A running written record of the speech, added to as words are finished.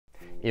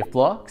if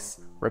blocks,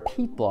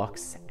 repeat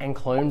blocks, and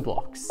clone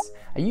blocks.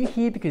 Are you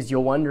here because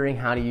you're wondering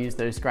how to use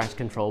those Scratch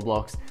control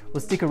blocks?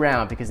 Well, stick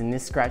around because in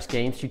this Scratch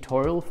Games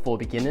tutorial for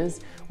beginners,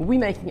 we'll be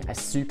making a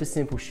super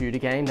simple shooter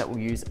game that will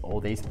use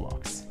all these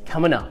blocks.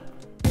 Coming up.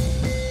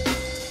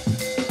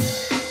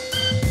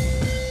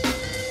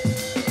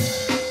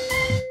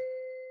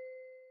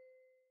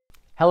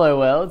 Hello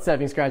world,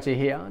 Surfing Scratcher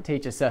here,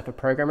 teacher, surfer,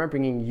 programmer,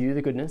 bringing you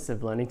the goodness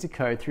of learning to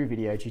code through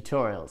video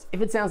tutorials. If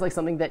it sounds like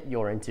something that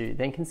you're into,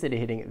 then consider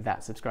hitting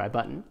that subscribe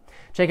button.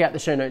 Check out the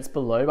show notes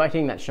below by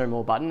hitting that show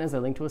more button as a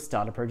link to a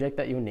starter project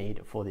that you'll need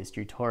for this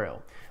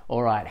tutorial.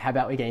 Alright, how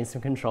about we gain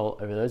some control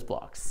over those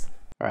blocks?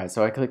 Alright,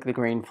 so I click the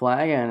green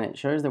flag and it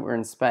shows that we're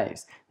in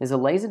space. There's a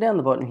laser down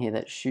the bottom here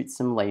that shoots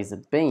some laser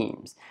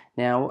beams.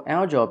 Now,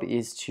 our job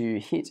is to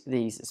hit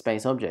these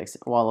space objects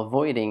while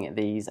avoiding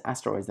these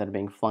asteroids that are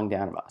being flung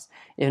down at us.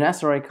 If an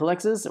asteroid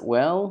collects us,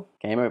 well,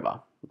 game over.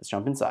 Let's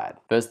jump inside.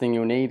 First thing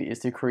you'll need is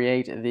to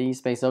create these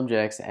space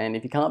objects, and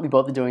if you can't be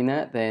bothered doing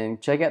that, then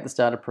check out the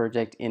starter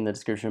project in the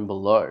description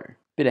below.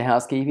 Bit of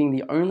housekeeping,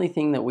 the only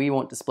thing that we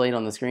want displayed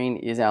on the screen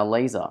is our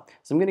laser.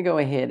 So I'm going to go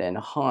ahead and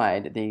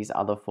hide these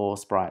other 4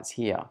 sprites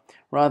here.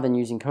 Rather than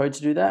using code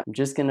to do that, I'm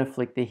just going to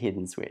flick the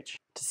hidden switch.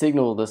 To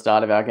signal the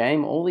start of our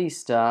game, all these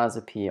stars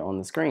appear on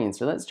the screen.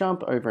 So let's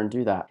jump over and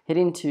do that. Head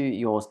into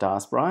your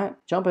star sprite,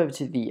 jump over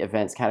to the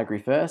events category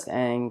first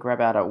and grab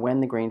out a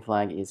when the green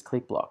flag is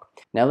click block.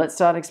 Now let's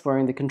start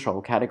exploring the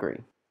control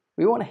category.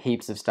 We want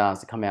heaps of stars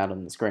to come out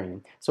on the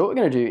screen. So what we're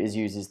going to do is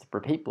use the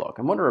repeat block.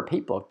 And what a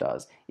repeat block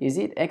does is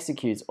it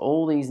executes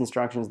all these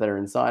instructions that are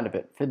inside of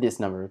it for this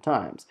number of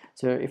times.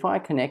 So if I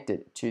connect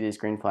it to this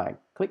green flag,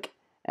 click,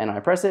 and I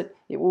press it,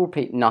 it will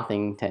repeat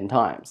nothing 10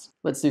 times.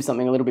 Let's do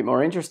something a little bit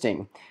more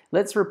interesting.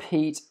 Let's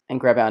repeat and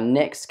grab our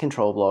next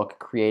control block,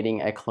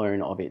 creating a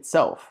clone of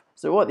itself.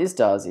 So what this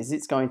does is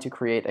it's going to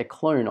create a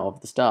clone of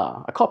the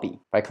star, a copy.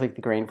 If I click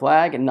the green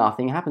flag,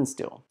 nothing happens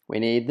still. We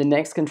need the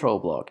next control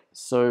block.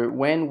 So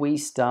when we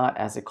start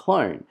as a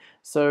clone,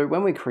 so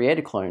when we create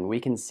a clone,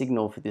 we can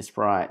signal for this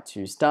sprite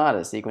to start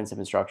a sequence of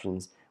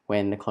instructions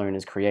when the clone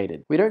is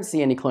created. We don't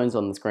see any clones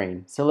on the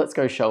screen, so let's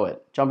go show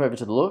it. Jump over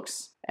to the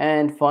looks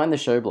and find the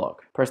show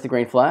block. Press the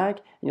green flag,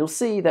 and you'll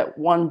see that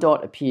 1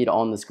 dot appeared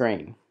on the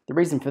screen. The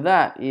reason for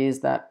that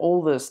is that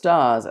all the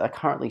stars are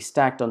currently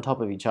stacked on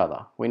top of each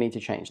other. We need to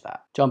change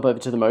that. Jump over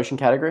to the motion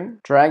category,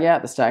 drag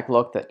out the stack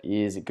block that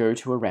is go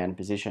to a random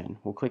position.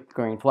 We'll click the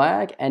green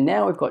flag, and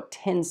now we've got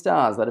 10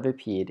 stars that have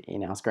appeared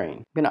in our screen.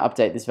 I'm going to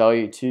update this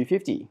value to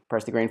 50.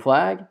 Press the green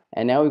flag,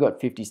 and now we've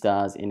got 50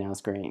 stars in our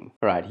screen.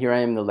 Alright, here I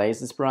am in the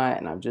laser sprite,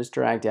 and I've just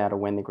dragged out a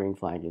when the green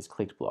flag is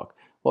clicked block.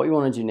 What we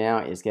want to do now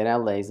is get our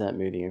laser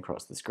moving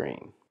across the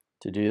screen.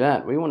 To do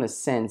that, we want to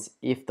sense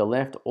if the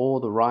left or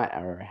the right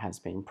arrow has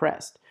been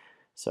pressed.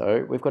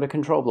 So we've got a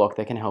control block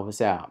that can help us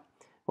out.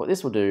 What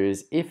this will do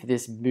is if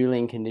this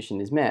Boolean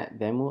condition is met,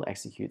 then we'll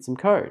execute some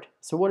code.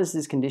 So what is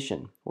this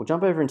condition? We'll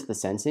jump over into the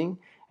sensing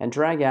and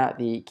drag out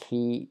the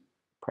key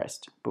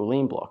pressed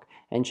Boolean block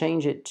and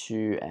change it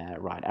to a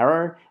right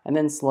arrow and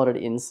then slot it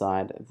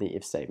inside the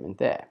if statement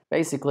there.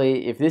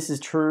 Basically, if this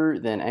is true,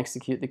 then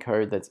execute the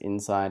code that's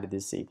inside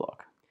this C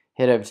block.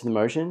 Head over to the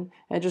motion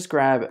and just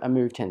grab a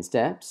move 10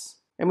 steps,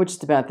 and we're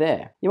just about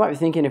there. You might be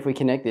thinking if we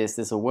connect this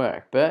will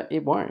work, but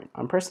it won't.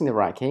 I'm pressing the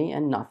right key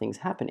and nothing's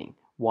happening.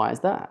 Why is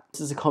that? This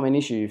is a common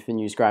issue for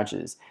new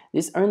scratchers.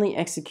 This only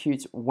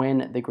executes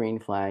when the green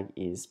flag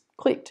is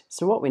clicked.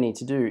 So what we need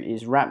to do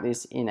is wrap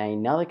this in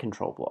another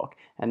control block,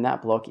 and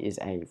that block is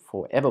a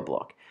forever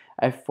block.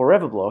 A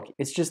forever block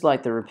is just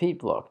like the repeat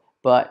block,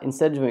 but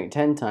instead of doing it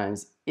 10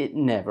 times, it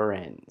never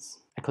ends.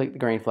 I click the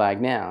green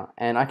flag now,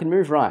 and I can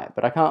move right,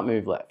 but I can't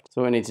move left.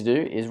 So what I need to do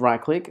is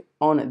right click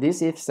on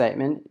this if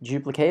statement,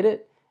 duplicate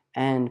it,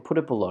 and put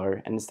it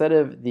below. And instead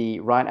of the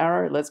right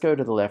arrow, let's go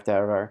to the left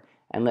arrow,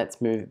 and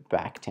let's move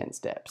back 10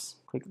 steps.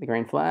 Click the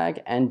green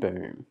flag, and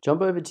boom.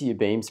 Jump over to your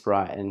beam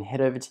sprite and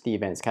head over to the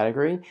events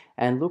category,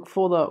 and look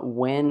for the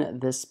when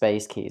the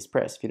space key is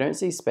pressed. If you don't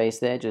see space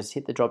there, just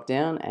hit the drop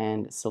down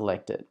and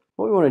select it.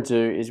 What we want to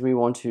do is we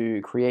want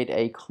to create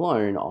a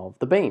clone of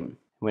the beam.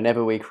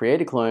 Whenever we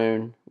create a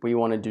clone, we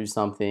want to do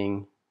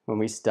something when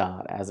we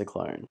start as a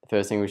clone. The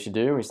first thing we should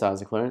do when we start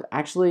as a clone is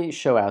actually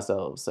show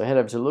ourselves. So head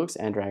over to looks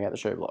and drag out the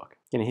show block.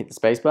 Gonna hit the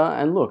spacebar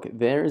and look,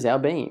 there is our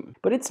beam.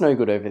 But it's no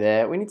good over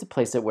there, we need to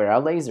place it where our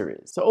laser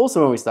is. So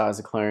also when we start as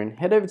a clone,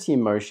 head over to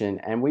your motion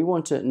and we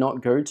want to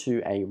not go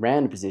to a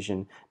random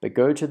position, but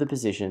go to the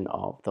position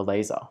of the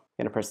laser.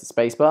 Gonna press the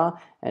spacebar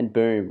and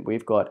boom,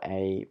 we've got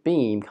a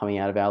beam coming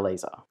out of our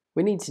laser.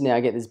 We need to now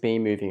get this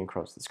beam moving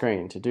across the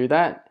screen. To do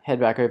that,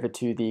 head back over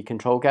to the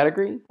control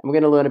category, and we're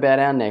going to learn about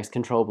our next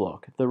control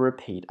block, the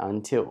repeat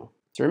until.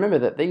 So remember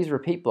that these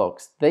repeat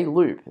blocks, they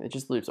loop. It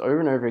just loops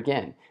over and over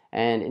again.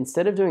 And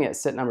instead of doing it a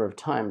set number of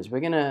times, we're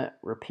going to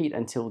repeat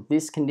until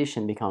this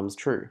condition becomes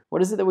true.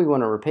 What is it that we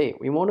want to repeat?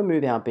 We want to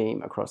move our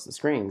beam across the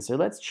screen. So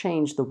let's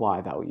change the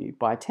Y value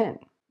by 10.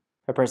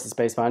 If I press the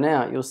spacebar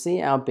now, you'll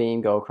see our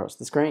beam go across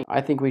the screen.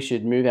 I think we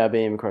should move our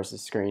beam across the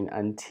screen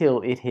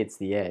until it hits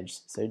the edge.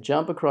 So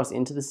jump across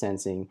into the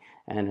sensing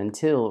and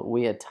until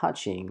we are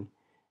touching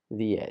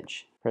the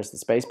edge. Press the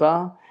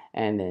spacebar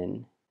and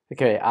then,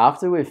 okay,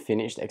 after we've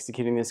finished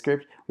executing this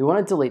script, we want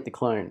to delete the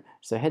clone.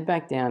 So head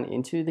back down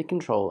into the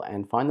control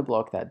and find the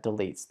block that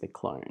deletes the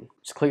clone.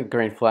 Just click the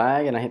green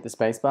flag and I hit the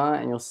spacebar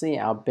and you'll see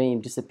our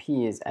beam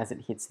disappears as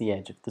it hits the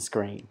edge of the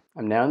screen.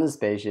 I'm now in the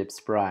spaceship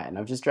sprite and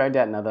I've just dragged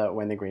out another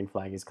when the green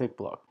flag is clicked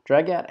block.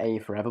 Drag out a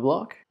forever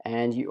block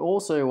and you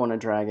also want to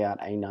drag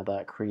out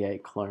another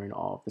create clone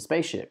of the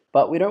spaceship.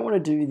 But we don't want to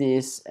do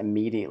this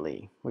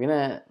immediately. We're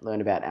going to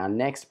learn about our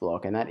next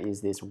block and that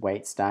is this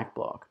wait stack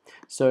block.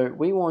 So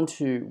we want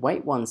to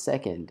wait 1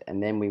 second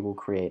and then we will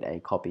create a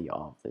copy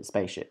of the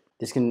spaceship.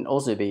 This can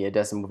also be a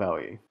decimal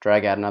value.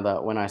 Drag out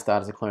another when I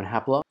start as a clone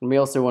hat block, and we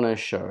also want to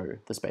show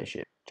the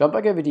spaceship. Jump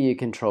back over to your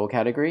control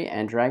category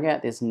and drag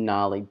out this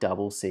gnarly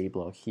double C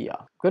block here.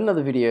 I've got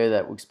another video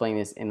that will explain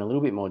this in a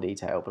little bit more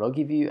detail, but I'll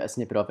give you a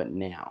snippet of it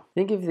now.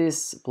 Think of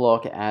this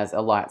block as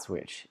a light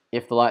switch.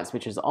 If the light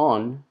switch is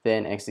on,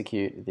 then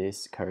execute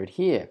this code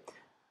here.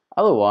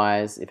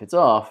 Otherwise, if it's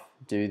off,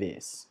 do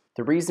this.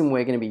 The reason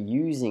we're going to be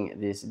using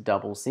this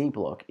double C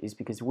block is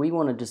because we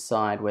want to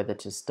decide whether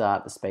to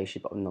start the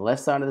spaceship on the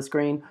left side of the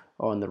screen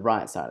or on the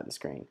right side of the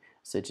screen.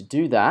 So to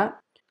do that,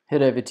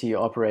 head over to your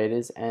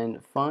operators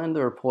and find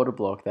the reporter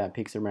block that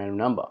picks a random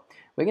number.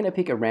 We're going to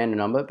pick a random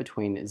number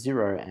between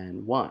 0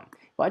 and 1.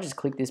 If I just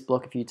click this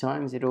block a few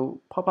times,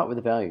 it'll pop up with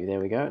a value. There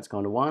we go. It's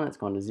gone to 1, it's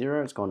gone to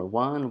 0, it's gone to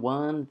 1,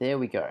 1. There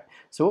we go.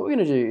 So what we're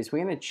going to do is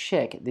we're going to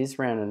check this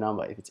random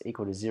number if it's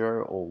equal to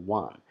 0 or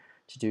 1.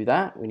 To do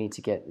that, we need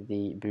to get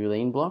the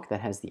Boolean block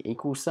that has the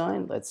equal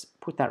sign. Let's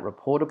put that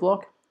reporter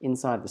block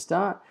inside the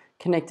start,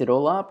 connect it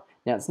all up.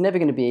 Now it's never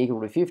going to be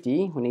equal to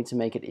 50. We need to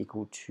make it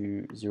equal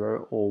to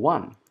 0 or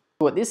 1.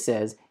 What this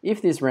says,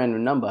 if this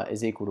random number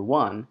is equal to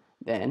 1,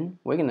 then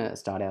we're going to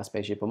start our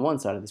spaceship on one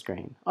side of the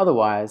screen.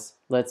 Otherwise,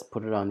 let's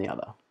put it on the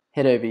other.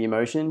 Head over your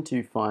motion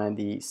to find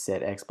the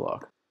set X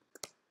block.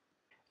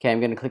 Okay,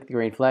 I'm going to click the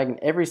green flag, and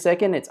every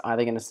second it's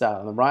either going to start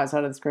on the right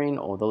side of the screen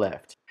or the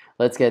left.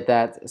 Let's get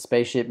that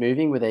spaceship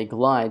moving with a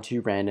glide to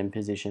random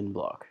position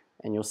block.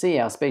 And you'll see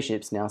our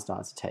spaceships now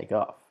start to take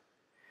off.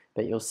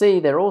 But you'll see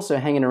they're also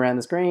hanging around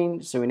the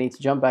screen, so we need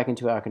to jump back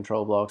into our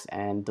control blocks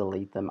and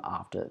delete them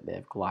after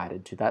they've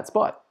glided to that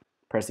spot.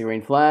 Press the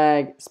green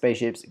flag,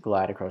 spaceships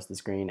glide across the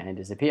screen and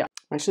disappear.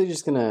 I'm actually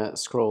just going to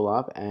scroll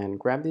up and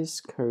grab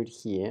this code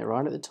here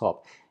right at the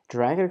top,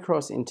 drag it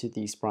across into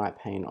the sprite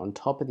pane on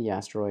top of the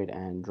asteroid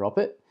and drop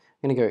it.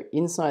 I'm going to go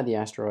inside the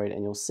asteroid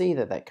and you'll see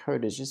that that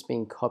code has just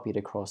been copied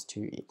across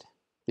to it.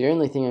 The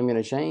only thing I'm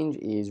going to change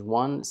is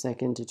 1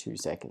 second to 2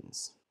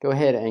 seconds. Go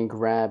ahead and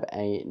grab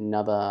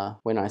another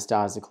when I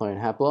start as a clone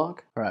hat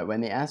block. Alright, when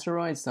the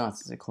asteroid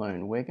starts as a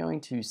clone, we're going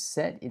to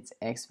set its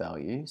X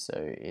value, so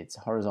its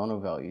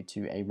horizontal value,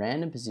 to a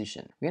random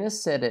position. We're going to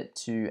set it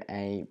to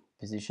a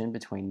position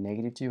between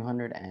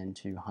 -200 and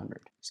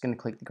 200. Just going to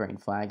click the green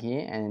flag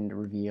here and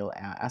reveal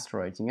our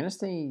asteroids. You're going to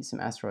see some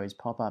asteroids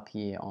pop up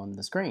here on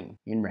the screen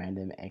in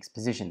random X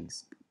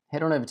positions.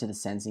 Head on over to the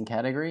sensing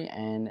category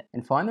and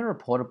find the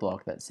reporter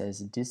block that says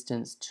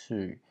distance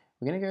to.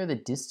 We're going to go the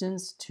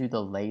distance to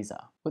the laser.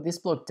 What this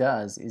block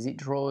does is it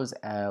draws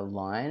a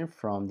line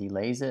from the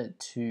laser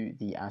to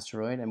the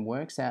asteroid and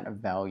works out a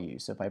value.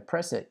 So if I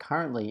press it,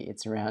 currently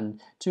it's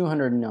around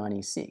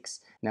 296.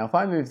 Now if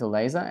I move the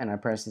laser and I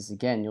press this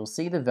again, you'll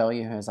see the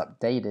value has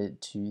updated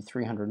to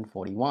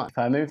 341. If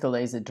I move the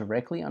laser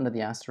directly under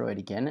the asteroid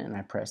again and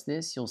I press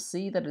this, you'll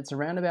see that it's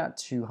around about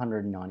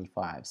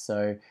 295,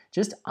 so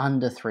just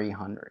under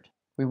 300.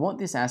 We want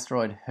this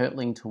asteroid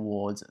hurtling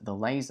towards the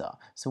laser.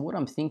 So what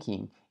I'm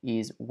thinking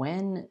is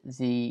when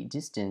the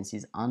distance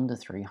is under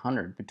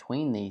 300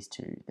 between these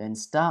two, then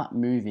start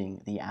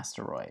moving the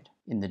asteroid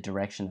in the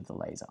direction of the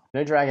laser. I'm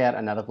going to drag out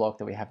another block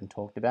that we haven't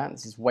talked about.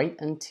 This is wait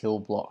until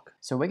block.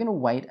 So we're going to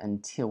wait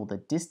until the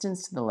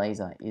distance to the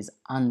laser is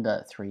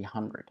under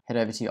 300. Head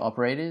over to your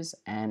operators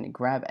and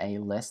grab a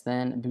less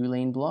than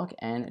Boolean block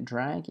and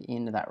drag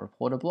in that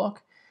reporter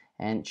block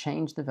and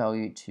change the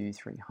value to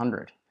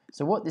 300.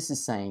 So what this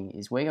is saying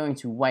is we're going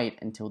to wait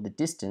until the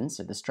distance,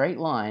 so the straight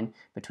line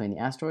between the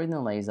asteroid and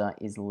the laser,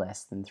 is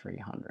less than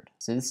 300.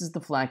 So this is the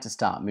flag to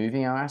start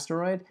moving our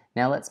asteroid.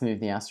 Now let's move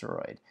the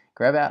asteroid.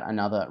 Grab out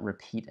another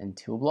repeat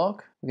until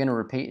block. We're going to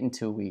repeat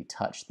until we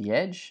touch the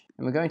edge,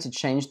 and we're going to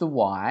change the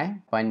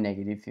Y by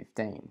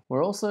 -15.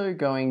 We're also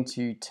going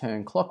to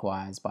turn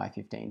clockwise by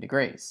 15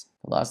 degrees.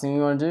 The last thing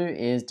we want to do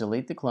is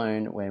delete the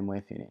clone when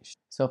we're finished.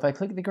 So if I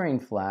click the green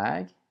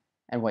flag,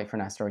 and wait for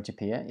an asteroid to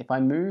appear, if I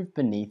move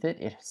beneath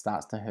it, it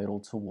starts to hurtle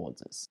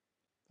towards us.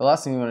 The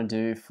last thing we want to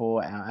do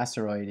for our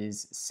asteroid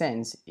is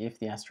sense if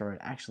the asteroid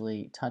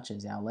actually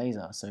touches our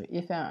laser. So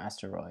if our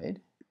asteroid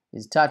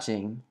is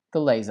touching the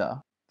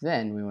laser,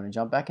 then we want to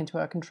jump back into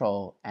our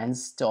control and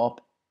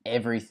stop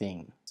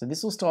everything. So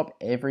this will stop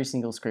every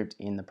single script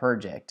in the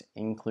project,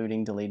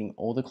 including deleting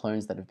all the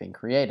clones that have been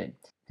created.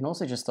 You can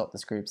also just stop the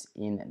scripts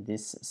in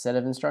this set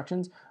of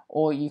instructions,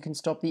 or you can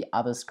stop the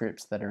other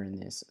scripts that are in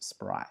this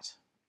sprite.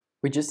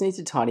 We just need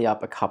to tidy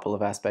up a couple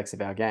of aspects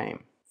of our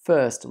game.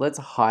 First, let's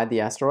hide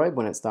the asteroid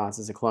when it starts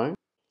as a clone.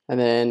 And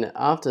then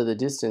after the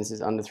distance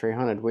is under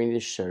 300, we need to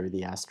show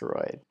the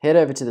asteroid. Head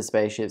over to the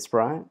spaceship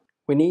sprite.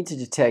 We need to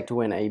detect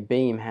when a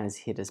beam has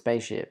hit a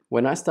spaceship.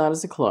 When I start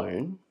as a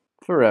clone,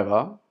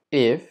 forever,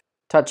 if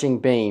touching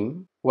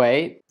beam,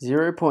 wait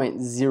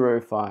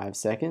 0.05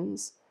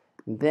 seconds,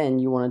 then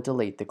you want to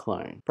delete the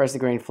clone. Press the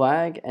green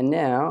flag, and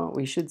now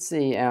we should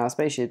see our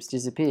spaceships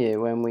disappear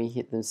when we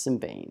hit them some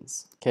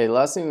beams. Okay, the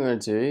last thing we're going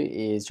to do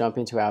is jump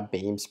into our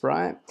beam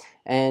sprite,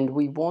 and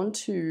we want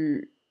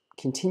to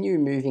continue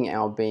moving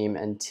our beam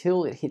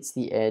until it hits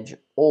the edge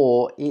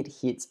or it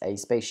hits a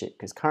spaceship,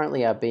 because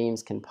currently our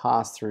beams can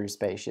pass through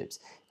spaceships.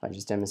 If I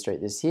just demonstrate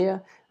this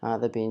here,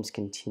 the beams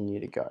continue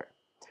to go.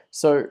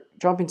 So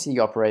jump into the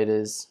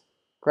operators,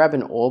 grab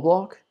an OR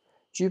block,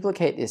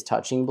 duplicate this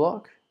touching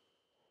block,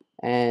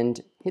 and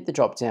hit the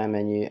drop down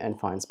menu and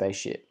find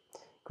spaceship.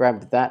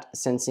 Grab that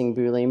sensing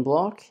Boolean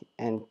block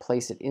and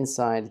place it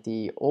inside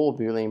the OR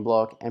Boolean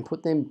block and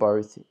put them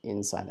both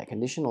inside that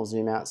condition. I'll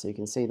zoom out so you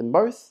can see them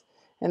both.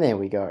 And there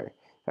we go.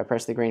 If I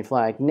press the green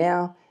flag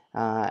now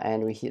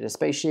and we hit a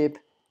spaceship,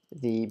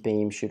 the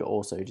beam should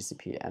also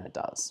disappear, and it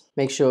does.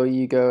 Make sure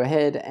you go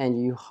ahead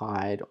and you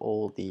hide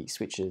all the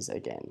switches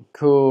again.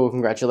 Cool,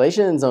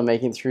 congratulations on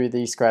making it through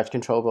the Scratch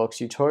Control Blocks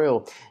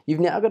tutorial. You've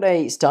now got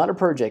a starter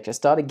project, a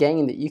starter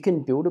game that you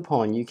can build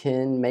upon. You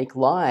can make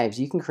lives,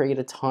 you can create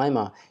a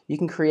timer, you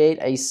can create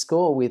a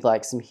score with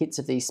like some hits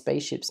of these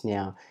spaceships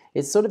now.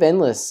 It's sort of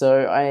endless,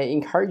 so I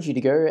encourage you to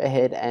go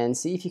ahead and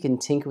see if you can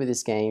tinker with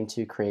this game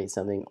to create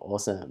something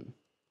awesome.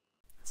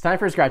 It's time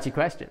for a Scratchy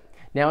question.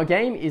 Now, a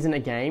game isn't a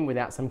game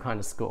without some kind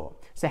of score.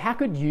 So how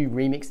could you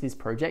remix this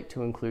project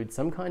to include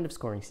some kind of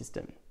scoring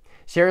system?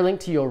 Share a link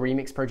to your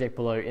remix project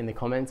below in the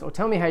comments, or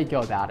tell me how you'd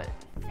go about it.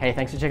 Hey,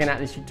 thanks for checking out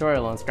this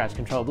tutorial on Scratch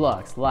Control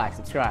Blocks. Like,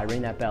 subscribe,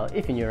 ring that bell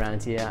if you're new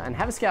around here, and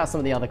have a scout some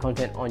of the other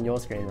content on your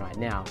screen right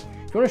now.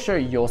 If you want to show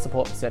your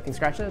support for Surfing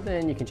Scratcher,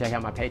 then you can check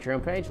out my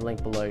Patreon page,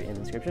 link below in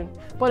the description.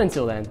 But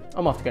until then,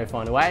 I'm off to go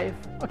find a wave.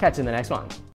 I'll catch you in the next one.